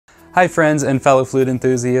Hi friends and fellow flute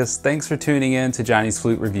enthusiasts, thanks for tuning in to Jonny's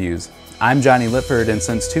Flute Reviews. I'm Jonny Lipford, and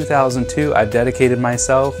since 2002 I've dedicated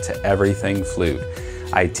myself to everything flute.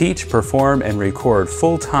 I teach, perform, and record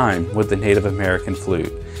full-time with the Native American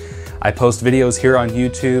flute. I post videos here on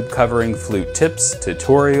YouTube covering flute tips,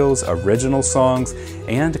 tutorials, original songs,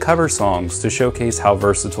 and cover songs to showcase how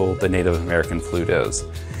versatile the Native American flute is.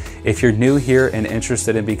 If you're new here and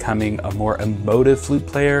interested in becoming a more emotive flute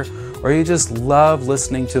player, or you just love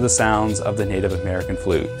listening to the sounds of the Native American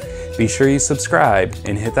flute, be sure you subscribe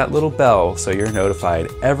and hit that little bell so you're notified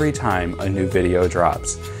every time a new video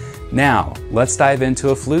drops. Now, let's dive into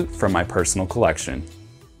a flute from my personal collection.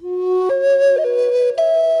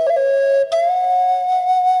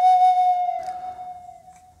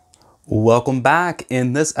 Welcome back.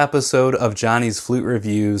 In this episode of Jonny's Flute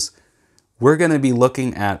Reviews, we're going to be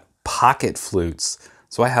looking at pocket flutes.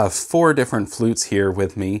 So I have 4 different flutes here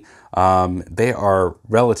with me. They are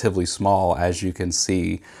relatively small, as you can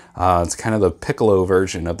see. It's kind of the piccolo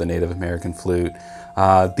version of the Native American flute.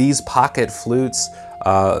 These pocket flutes,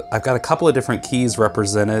 I've got a couple of different keys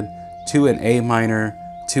represented, 2 in A minor,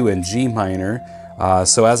 2 in G minor.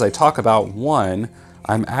 So as I talk about one,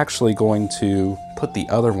 I'm actually going to put the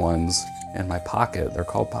other ones in my pocket. They're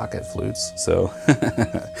called pocket flutes. So,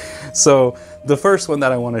 so the first one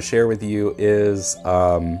that I want to share with you is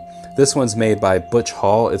this one's made by Butch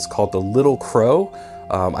Hall. It's called the Little Crow.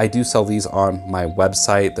 I do sell these on my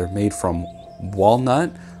website. They're made from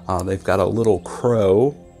walnut. They've got a little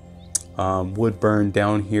crow wood burn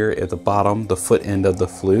down here at the bottom, the foot end of the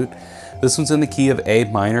flute. This one's in the key of A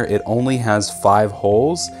minor. It only has 5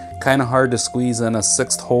 holes. Kind of hard to squeeze in a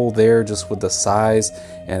 6th hole there just with the size,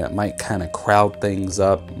 and it might kind of crowd things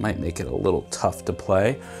up, might make it a little tough to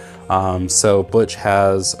play. So Butch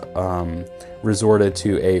has resorted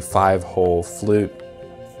to a 5-hole flute.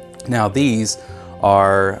 Now these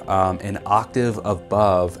are an octave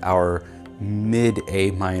above our mid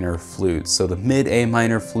A minor flute. So the mid A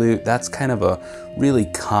minor flute, that's kind of a really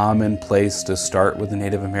common place to start with the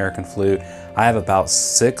Native American flute. I have about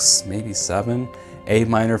 6, maybe 7 A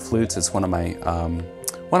minor flutes. It's one of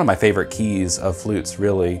my favorite keys of flutes,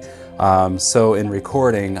 really. So in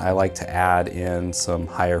recording, I like to add in some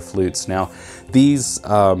higher flutes. Now, these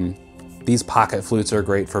pocket flutes are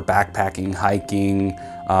great for backpacking, hiking,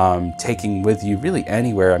 taking with you really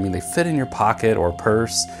anywhere. I mean, they fit in your pocket or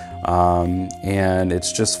purse, and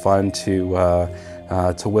it's just fun to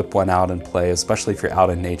whip one out and play, especially if you're out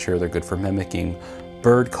in nature. They're good for mimicking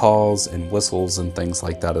bird calls and whistles and things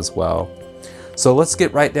like that as well. So let's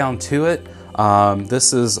get right down to it.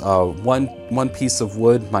 This is one piece of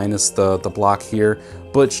wood minus the block here.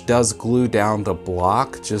 Butch does glue down the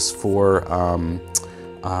block just for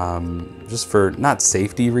not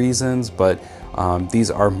safety reasons, but these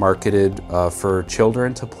are marketed for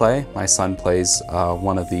children to play. My son plays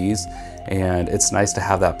one of these, and it's nice to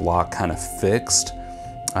have that block kind of fixed.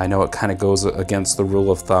 I know it kind of goes against the rule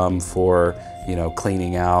of thumb for, you know,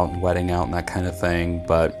 cleaning out and wetting out and that kind of thing,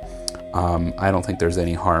 but I don't think there's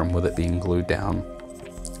any harm with it being glued down.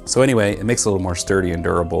 So anyway, it makes it a little more sturdy and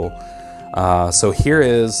durable. So here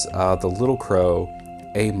is the Little Crow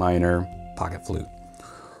A minor pocket flute.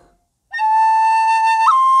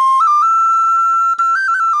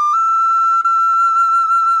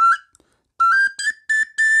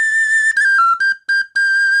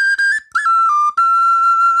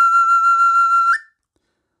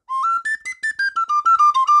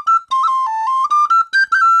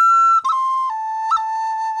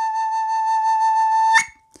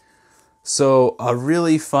 So a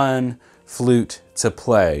really fun flute to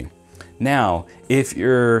play. Now, if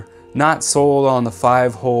you're not sold on the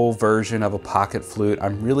 5-hole version of a pocket flute,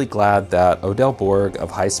 I'm really glad that Odell Borg of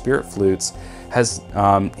High Spirit Flutes has,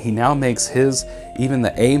 he now makes his, even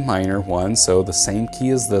the A minor one, so the same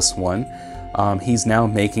key as this one, he's now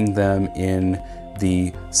making them in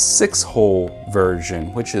the 6-hole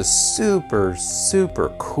version, which is super, super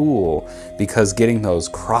cool, because getting those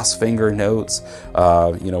cross finger notes,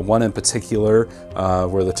 you know, one in particular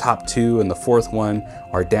where the top 2 and the 4th one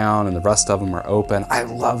are down and the rest of them are open. I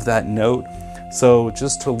love that note. So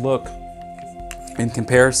just to look in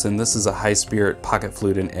comparison, this is a High Spirit pocket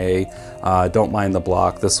flute in A. Don't mind the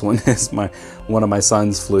block. This one is one of my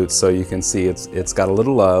son's flutes, so you can see it's got a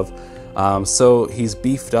little love. So he's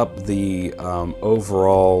beefed up the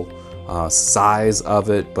overall size of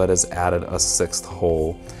it, but has added a 6th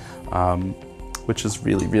hole, which is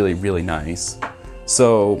really, really, really nice.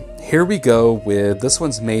 So here we go with, this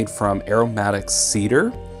one's made from aromatic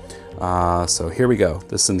cedar. So here we go.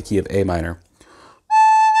 This is in the key of A minor.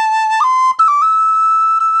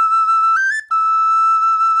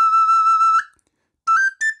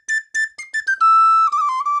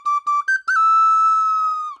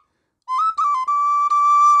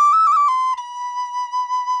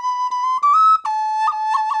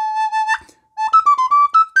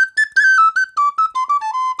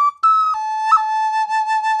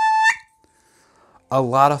 a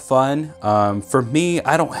lot of fun. For me,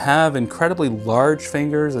 I don't have incredibly large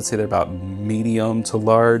fingers. I'd say they're about medium to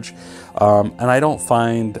large. And I don't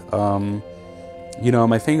find, you know,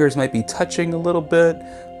 my fingers might be touching a little bit,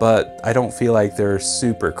 but I don't feel like they're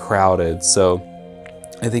super crowded. So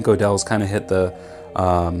I think Odell's kind of hit the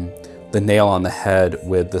nail on the head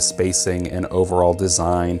with the spacing and overall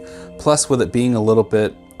design. Plus, with it being a little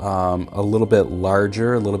bit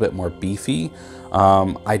larger, a little bit more beefy,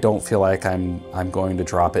 I don't feel like I'm going to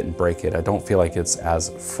drop it and break it. I don't feel like it's as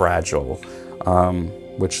fragile,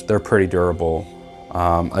 which they're pretty durable.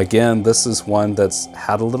 Again, this is one that's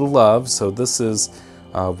had a little love. So this is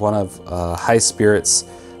one of High Spirit's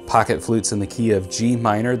pocket flutes in the key of G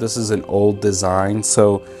minor. This is an old design,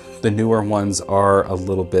 so the newer ones are a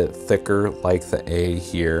little bit thicker, like the A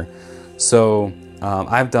here. So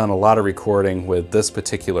I've done a lot of recording with this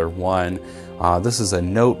particular one. This is a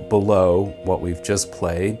note below what we've just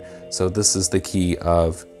played. So this is the key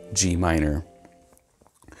of G minor.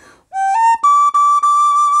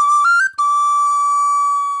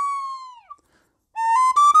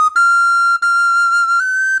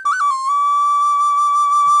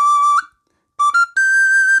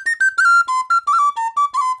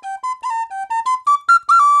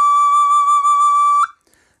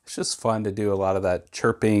 It's just fun to do a lot of that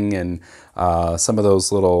chirping and some of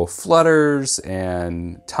those little flutters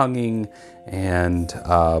and tonguing and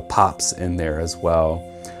pops in there as well.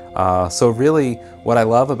 So really what I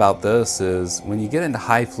love about this is when you get into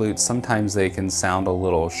high flutes, sometimes they can sound a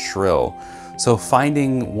little shrill. So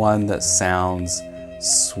finding one that sounds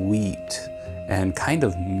sweet and kind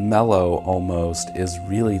of mellow almost is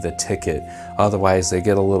really the ticket. Otherwise they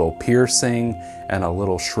get a little piercing and a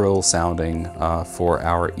little shrill sounding for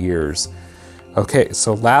our ears. Okay,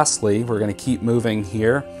 so lastly, we're gonna keep moving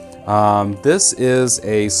here. This is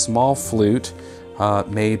a small flute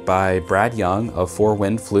made by Brad Young of Four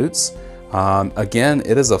Wind Flutes. Again,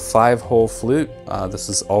 it is a 5-hole flute. This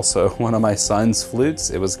is also one of my son's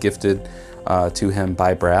flutes. It was gifted to him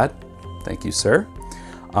by Brad. Thank you, sir.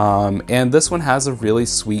 And this one has a really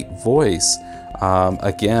sweet voice.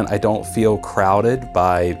 Again, I don't feel crowded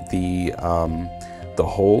by the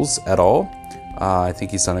holes at all. I think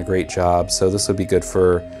he's done a great job. So this would be good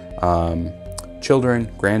for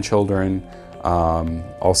children, grandchildren,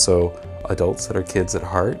 also adults that are kids at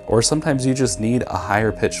heart, or sometimes you just need a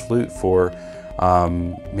higher pitched flute for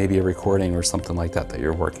maybe a recording or something like that that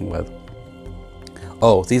you're working with.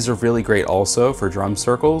 Oh, these are really great also for drum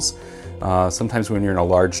circles. Sometimes when you're in a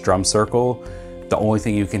large drum circle, the only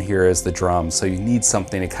thing you can hear is the drums. So you need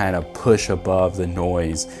something to kind of push above the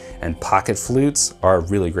noise, and pocket flutes are a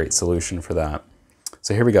really great solution for that.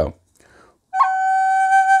 So here we go.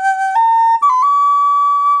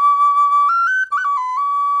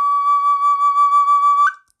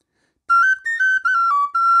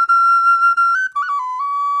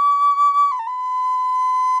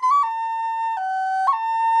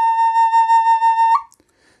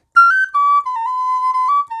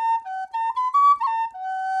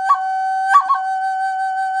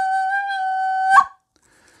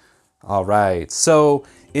 All right, so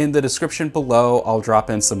in the description below, I'll drop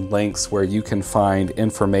in some links where you can find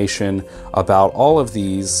information about all of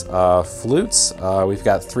these flutes. We've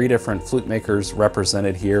got 3 different flute makers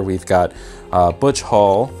represented here. We've got Butch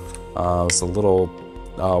Hall, it's a little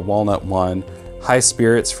walnut one, High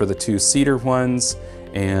Spirits for the 2 cedar ones,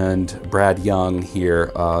 and Brad Young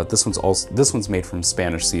here. This one's made from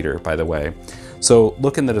Spanish cedar, by the way. So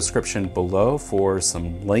look in the description below for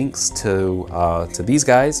some links to these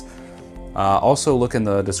guys. Also look in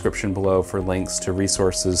the description below for links to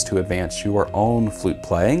resources to advance your own flute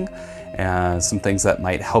playing and some things that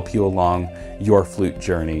might help you along your flute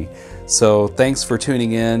journey. So thanks for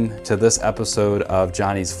tuning in to this episode of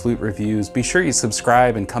Jonny's Flute Reviews. Be sure you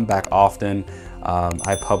subscribe and come back often.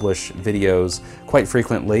 I publish videos quite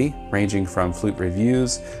frequently, ranging from flute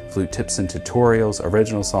reviews, flute tips and tutorials,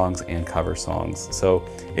 original songs, and cover songs. So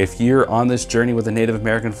if you're on this journey with a Native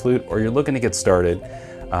American flute or you're looking to get started,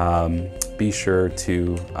 be sure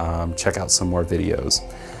to check out some more videos.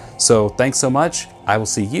 So thanks so much. I will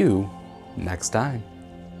see you next time.